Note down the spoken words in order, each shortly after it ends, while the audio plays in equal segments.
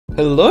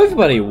Hello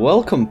everybody,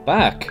 welcome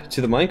back to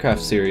the Minecraft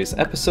series,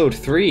 episode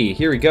 3,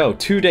 here we go,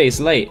 2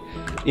 days late.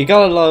 You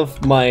gotta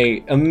love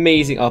my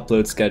amazing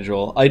upload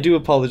schedule. I do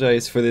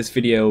apologize for this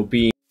video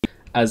being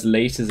as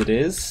late as it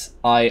is.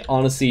 I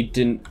honestly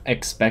didn't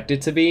expect it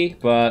to be,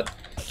 but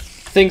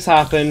things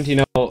happened, you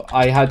know.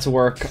 I had to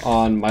work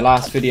on my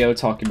last video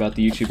talking about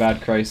the YouTube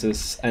ad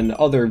crisis and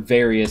other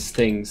various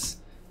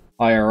things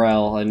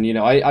IRL, and you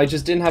know, I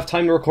just didn't have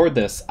time to record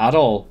this at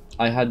all.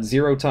 I had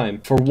zero time.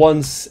 For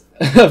once,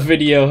 a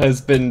video has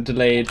been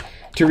delayed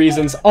to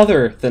reasons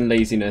other than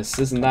laziness.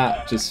 Isn't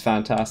that just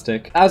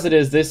fantastic? As it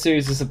is, this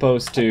series is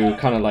supposed to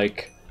kind of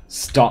like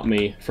stop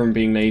me from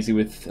being lazy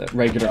with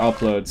regular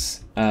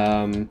uploads.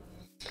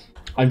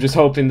 I'm just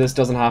hoping this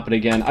doesn't happen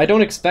again. I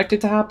don't expect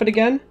it to happen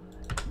again,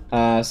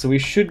 so we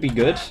should be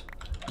good.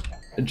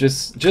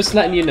 Just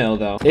letting you know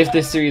though, if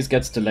this series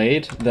gets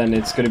delayed, then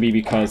it's going to be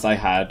because I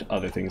had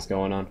other things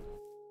going on.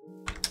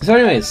 So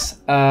anyways,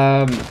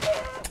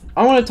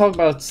 I want to talk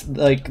about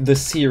like the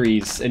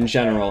series in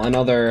general and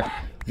other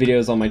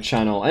videos on my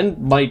channel and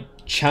my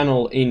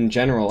channel in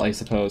general, I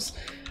suppose.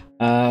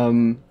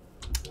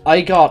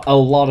 I got a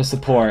lot of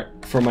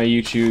support for my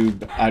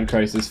YouTube ad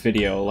crisis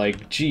video.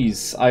 Like,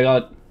 geez,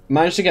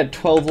 managed to get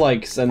 12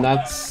 likes, and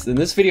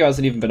this video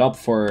hasn't even been up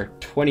for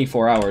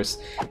 24 hours.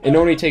 It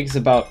normally takes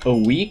about a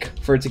week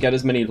for it to get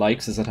as many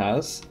likes as it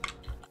has,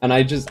 and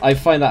I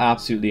find that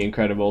absolutely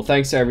incredible.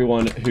 Thanks to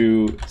everyone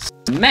who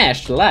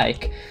smashed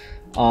like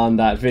on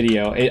that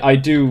video. I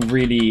do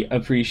really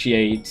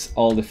appreciate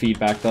all the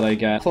feedback that I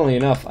get. Funnily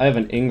enough, I have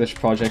an English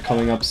project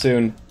coming up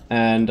soon,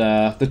 and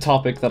the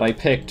topic that I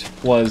picked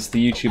was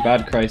the YouTube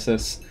ad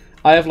crisis.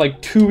 I have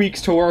like 2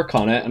 weeks to work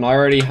on it, and I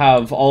already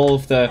have all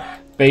of the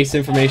base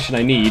information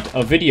I need,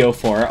 a video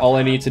for it. All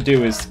I need to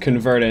do is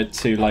convert it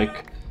to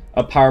like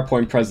a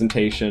PowerPoint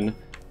presentation,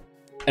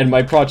 and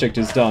my project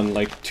is done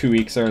like 2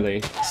 weeks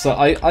early. So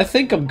I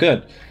think I'm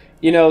good.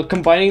 You know,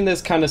 combining this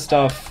kind of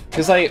stuff,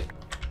 because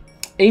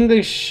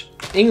English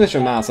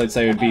and maths, I'd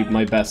say, would be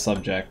my best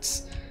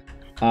subjects.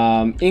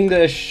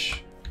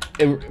 English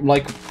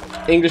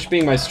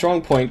being my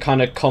strong point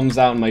kind of comes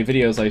out in my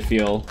videos, I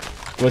feel,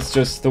 with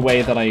just the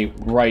way that I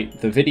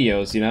write the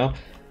videos, you know?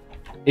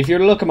 If you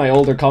look at my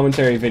older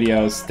commentary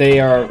videos,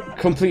 they are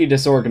completely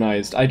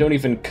disorganized. I don't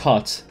even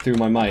cut through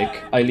my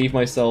mic. I leave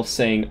myself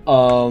saying,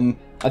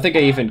 I think I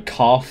even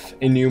cough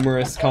in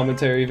numerous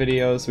commentary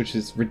videos, which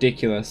is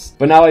ridiculous.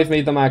 But now I've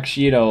made them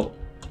actually, you know,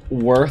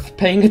 worth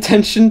paying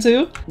attention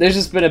to. There's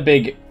just been a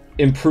big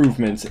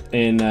improvement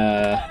in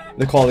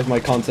the quality of my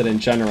content in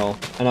general,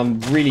 and I'm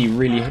really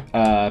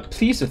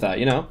pleased with that,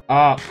 you know.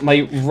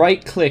 My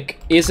right click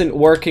isn't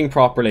working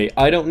properly.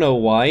 I don't know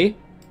why,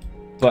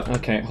 but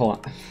okay, hold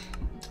on.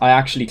 I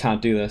actually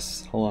can't do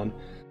this. Hold on.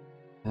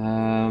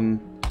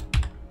 I'm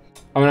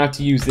gonna have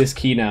to use this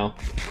key now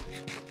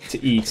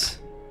to eat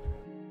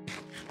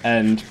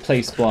and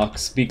place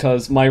blocks,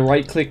 because my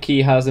right click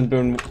hasn't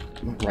been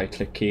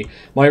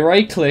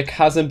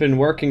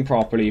working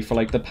properly for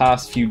like the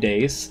past few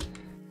days,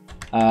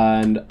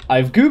 and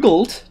I've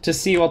googled to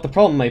see what the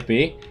problem might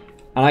be,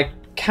 and I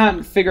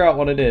can't figure out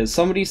what it is.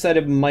 Somebody said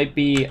it might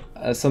be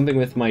something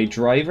with my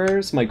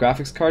drivers, my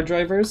graphics card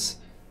drivers.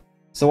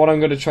 So what I'm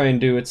going to try and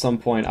do at some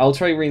point, I'll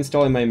try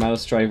reinstalling my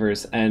mouse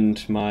drivers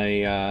and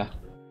my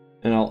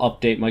and I'll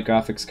update my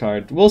graphics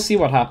card. We'll see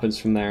what happens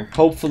from there.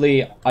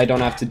 Hopefully, I don't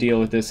have to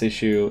deal with this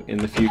issue in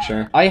the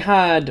future. I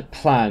had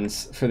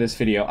plans for this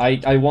video.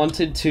 I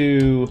wanted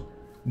to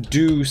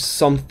do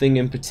something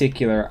in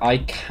particular. I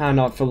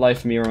cannot for the life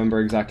of me remember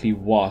exactly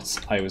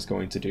what I was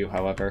going to do,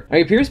 however. I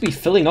appear to be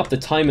filling up the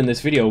time in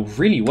this video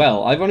really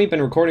well. I've only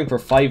been recording for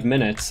 5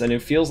 minutes, and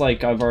it feels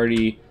like I've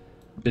already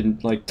been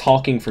like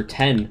talking for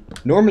 10.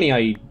 Normally,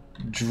 I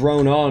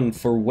drone on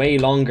for way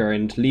longer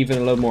and leave in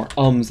a little more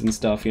ums and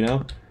stuff, you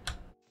know?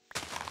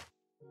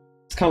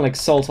 It's kind of like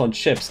salt on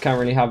chips, can't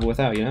really have it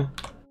without, you know?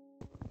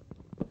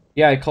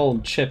 Yeah, I call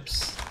them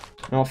chips,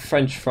 not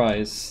French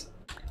fries.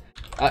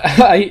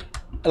 I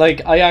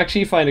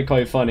actually find it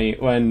quite funny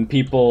when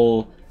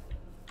people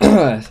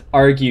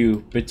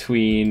argue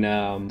between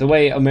the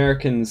way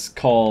Americans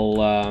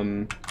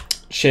call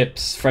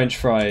chips French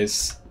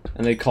fries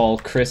and they call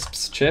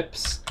crisps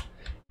chips.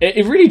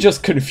 It really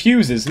just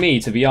confuses me,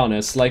 to be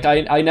honest. Like,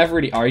 I never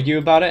really argue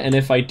about it, and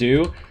if I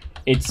do,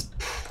 it's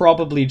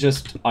probably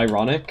just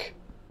ironic.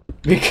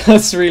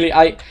 Because really,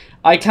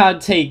 I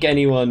can't take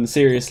anyone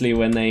seriously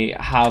when they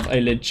have a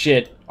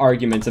legit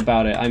argument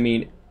about it. I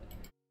mean,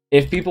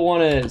 if people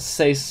want to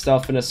say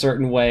stuff in a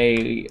certain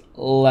way,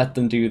 let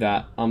them do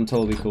that. I'm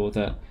totally cool with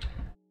it.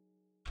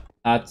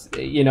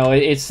 You know,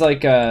 it's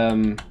like,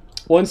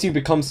 once you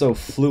become so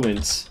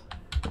fluent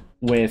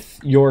with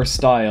your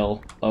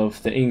style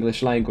of the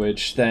English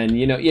language, then,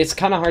 you know, it's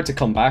kind of hard to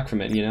come back from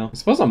it, you know? I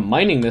suppose I'm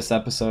mining this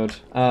episode.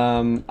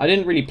 I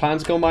didn't really plan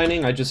to go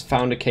mining, I just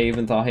found a cave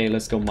and thought, hey,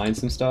 let's go mine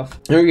some stuff.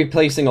 I'm going to be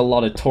placing a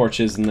lot of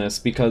torches in this,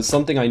 because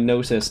something I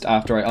noticed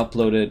after I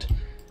uploaded,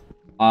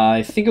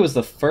 I think it was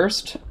the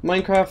first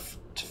Minecraft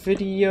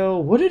video,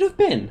 would it have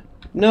been?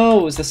 No,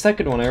 it was the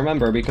second one, I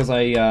remember, because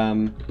I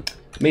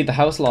Made the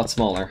house a lot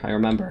smaller, I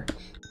remember.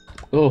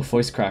 Oh,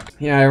 voice crack.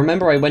 Yeah, I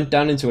remember I went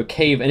down into a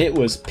cave and it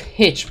was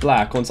pitch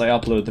black once I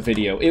uploaded the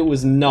video. It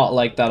was not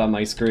like that on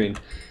my screen.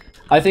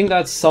 I think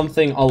that's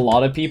something a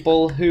lot of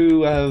people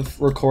who have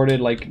recorded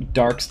like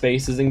dark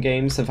spaces in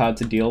games have had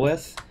to deal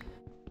with.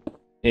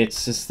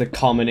 It's just the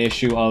common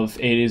issue of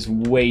it is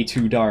way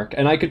too dark.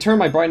 And I could turn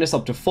my brightness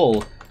up to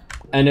full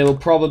and it'll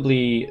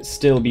probably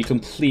still be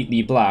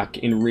completely black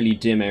in really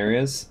dim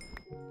areas.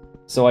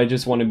 So I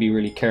just want to be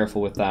really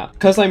careful with that.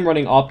 Because I'm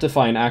running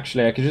Optifine,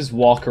 actually, I could just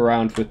walk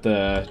around with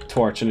the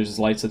torch and it just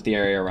lights up the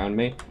area around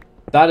me.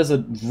 That is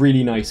a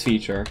really nice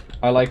feature.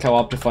 I like how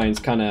Optifine's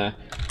kind of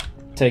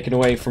taken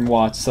away from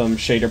what some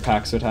shader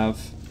packs would have.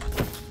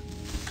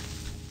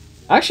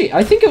 Actually,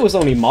 I think it was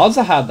only mods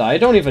that had that. I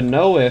don't even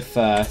know if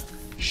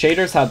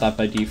shaders had that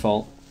by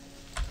default.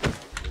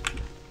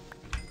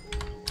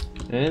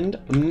 And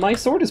my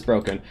sword is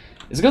broken.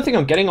 It's a good thing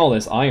I'm getting all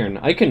this iron.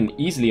 I can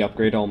easily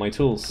upgrade all my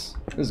tools.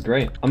 This is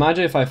great.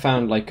 Imagine if I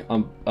found like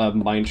a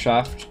mine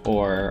shaft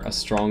or a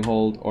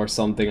stronghold or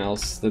something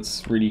else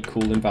that's really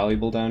cool and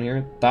valuable down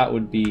here. That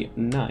would be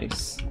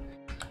nice.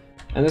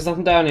 And there's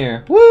nothing down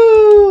here.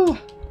 Woo!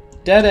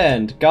 Dead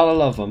end. Gotta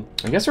love them.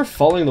 I guess we're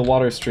following the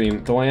water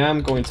stream, though I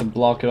am going to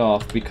block it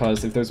off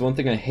because if there's one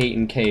thing I hate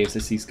in caves,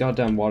 it's these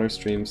goddamn water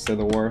streams. They're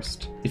the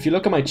worst. If you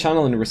look at my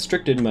channel in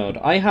restricted mode,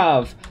 I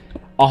have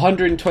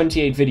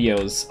 128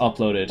 videos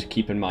uploaded,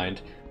 keep in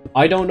mind.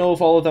 I don't know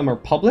if all of them are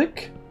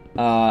public.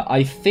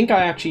 I think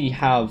I actually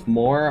have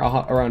more,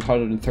 around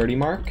 130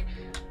 mark.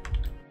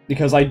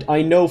 Because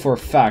I know for a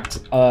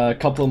fact a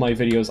couple of my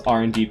videos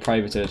are indeed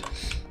privated.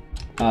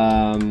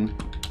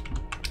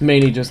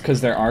 Mainly just because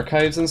they're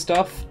archives and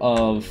stuff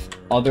of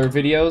other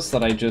videos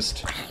that I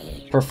just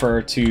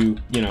prefer to,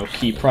 you know,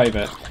 keep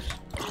private.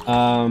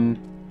 But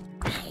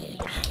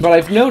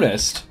I've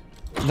noticed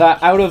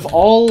that out of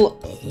all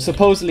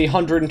supposedly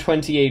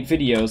 128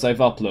 videos I've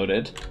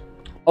uploaded,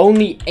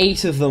 only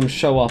 8 of them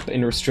show up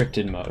in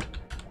restricted mode.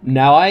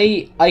 Now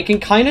I can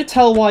kind of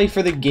tell why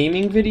for the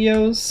gaming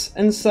videos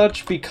and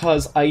such,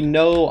 because I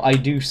know I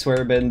do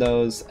swear bin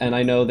those, and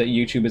I know that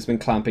YouTube has been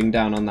clamping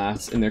down on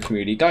that in their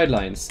community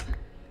guidelines.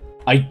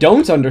 I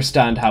don't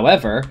understand,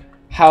 however,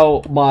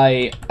 how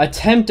my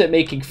attempt at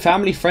making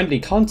family-friendly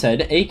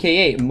content,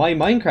 aka my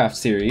Minecraft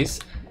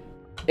series,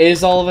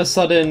 is all of a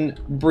sudden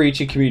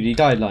breaching community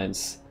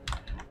guidelines.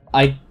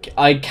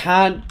 I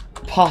can't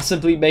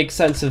possibly make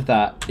sense of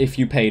that if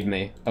you paid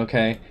me,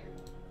 okay?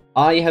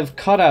 I have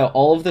cut out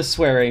all of the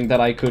swearing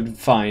that I could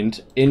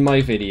find in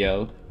my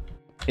video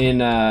in,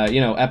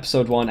 you know,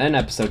 episode 1 and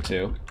episode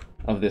 2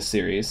 of this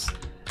series.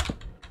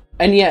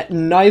 And yet,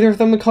 neither of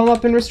them come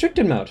up in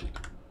restricted mode.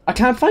 I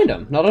can't find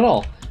them, not at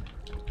all.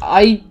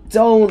 I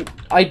don't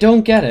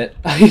get it.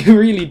 I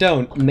really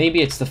don't.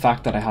 Maybe it's the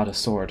fact that I had a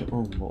sword.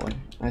 Oh boy.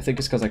 I think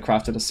it's because I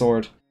crafted a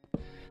sword.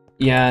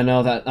 Yeah,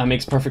 no, that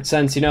makes perfect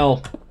sense. You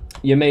know,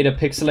 you made a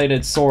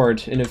pixelated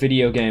sword in a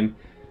video game.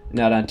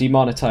 Now that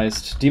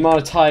demonetized.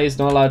 Demonetized,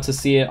 not allowed to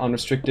see it on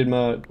restricted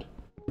mode.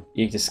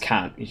 You just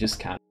can't. You just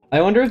can't. I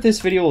wonder if this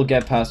video will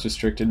get past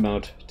restricted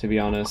mode, to be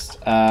honest.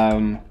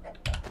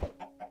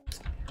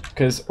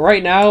 Because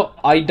right now,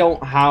 I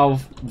don't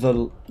have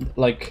the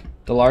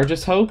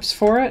largest hopes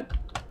for it.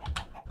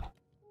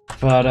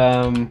 But,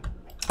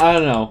 I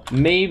don't know.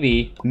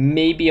 Maybe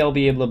I'll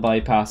be able to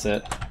bypass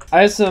it.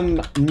 I have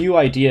some new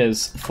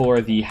ideas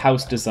for the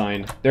house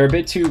design. They're a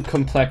bit too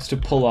complex to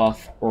pull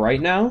off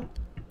right now,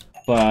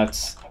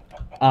 but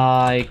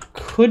I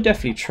could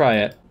definitely try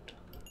it.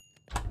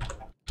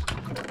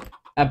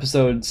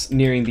 Episode's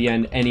nearing the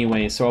end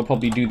anyway, so I'll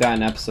probably do that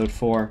in episode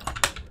 4.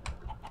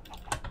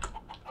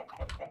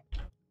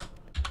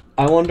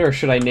 I wonder,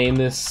 should I name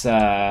this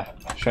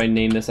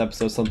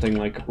episode something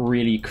like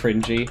really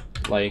cringy,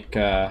 like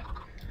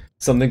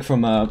something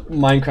from a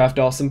Minecraft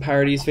Awesome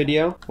Parodies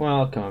video?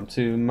 Welcome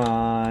to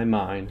my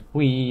mine,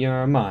 we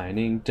are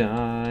mining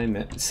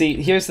diamonds.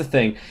 See, here's the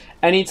thing,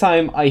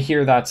 anytime I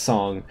hear that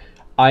song,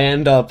 I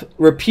end up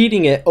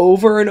repeating it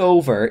over and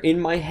over in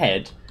my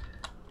head.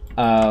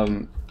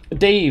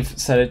 Dave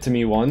said it to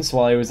me once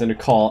while I was in a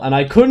call, and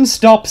I couldn't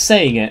stop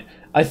saying it.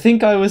 I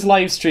think I was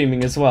live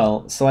streaming as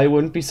well, so I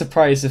wouldn't be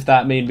surprised if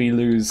that made me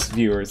lose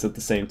viewers at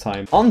the same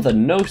time. On the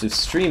note of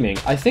streaming,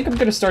 I think I'm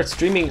gonna start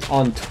streaming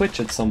on Twitch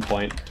at some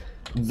point,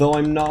 though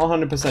I'm not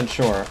 100%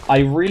 sure.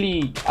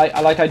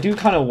 I do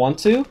kind of want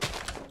to,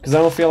 because I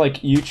don't feel like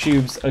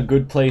YouTube's a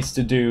good place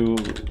to do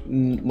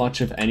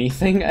much of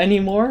anything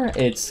anymore.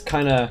 It's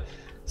kind of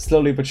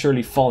slowly but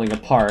surely falling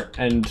apart,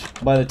 and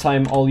by the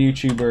time all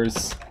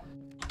YouTubers,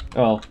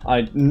 well,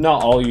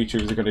 not all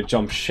YouTubers are gonna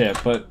jump ship,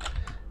 but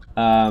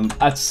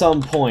at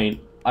some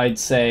point, I'd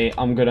say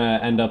I'm gonna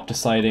end up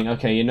deciding,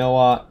 okay, you know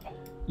what?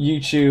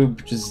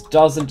 YouTube just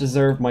doesn't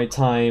deserve my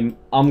time.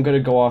 I'm gonna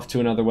go off to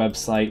another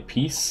website.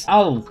 Peace.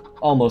 I'll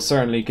almost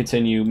certainly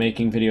continue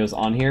making videos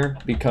on here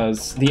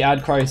because the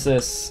ad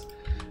crisis,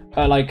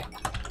 like,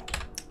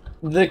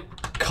 the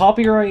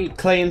copyright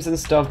claims and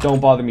stuff don't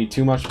bother me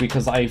too much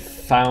because I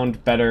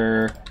found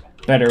better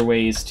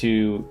ways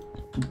to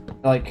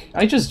like,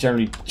 I just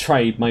generally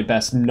try my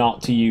best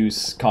not to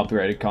use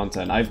copyrighted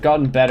content. I've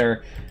gotten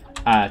better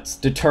at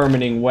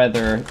determining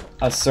whether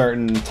a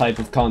certain type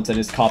of content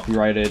is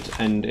copyrighted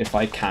and if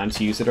I can't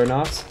use it or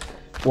not.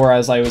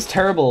 Whereas I was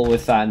terrible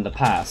with that in the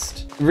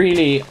past.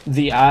 Really,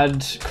 the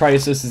ad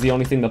crisis is the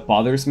only thing that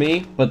bothers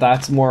me, but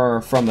that's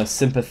more from a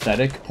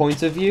sympathetic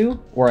point of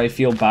view, where I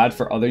feel bad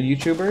for other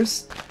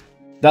YouTubers.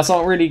 That's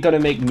not really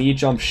gonna make me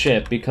jump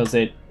ship because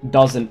it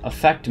doesn't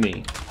affect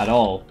me at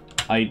all.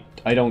 I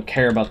don't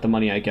care about the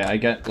money I get. I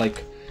get,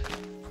 like,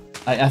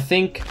 I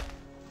think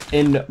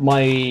in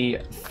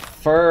my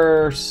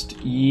first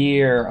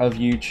year of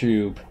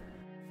YouTube,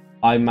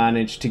 I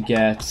managed to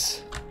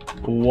get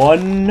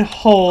one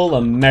whole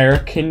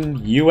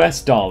American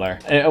US dollar.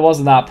 It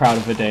wasn't that proud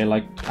of a day,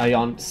 like, I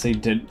honestly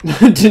didn't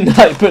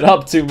hype it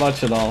up too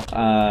much at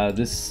all.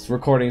 This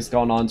recording's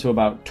gone on to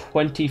about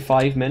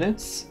 25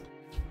 minutes,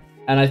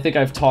 and I think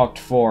I've talked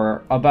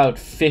for about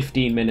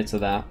 15 minutes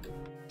of that.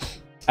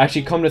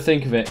 Actually, come to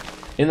think of it,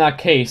 in that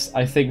case,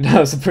 I think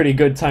now's a pretty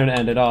good time to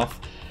end it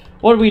off.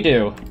 What did we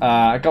do?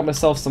 I got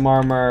myself some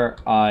armor,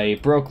 I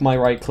broke my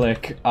right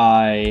click,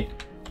 I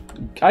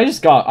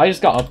just got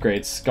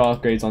upgrades.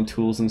 Got upgrades on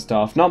tools and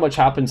stuff. Not much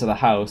happened to the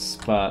house,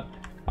 but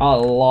a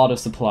lot of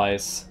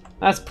supplies.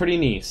 That's pretty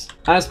neat.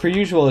 As per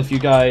usual, if you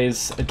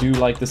guys do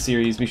like the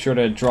series, be sure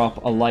to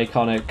drop a like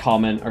on it,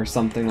 comment, or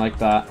something like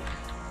that.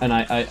 And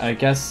I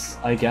guess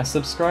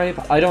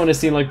subscribe? I don't want to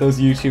seem like those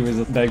YouTubers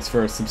that begs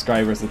for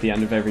subscribers at the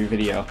end of every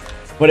video.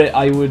 But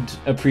I would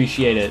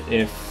appreciate it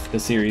if the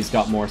series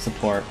got more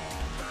support.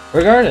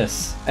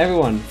 Regardless,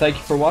 everyone, thank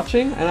you for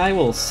watching, and I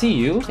will see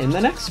you in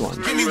the next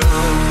one.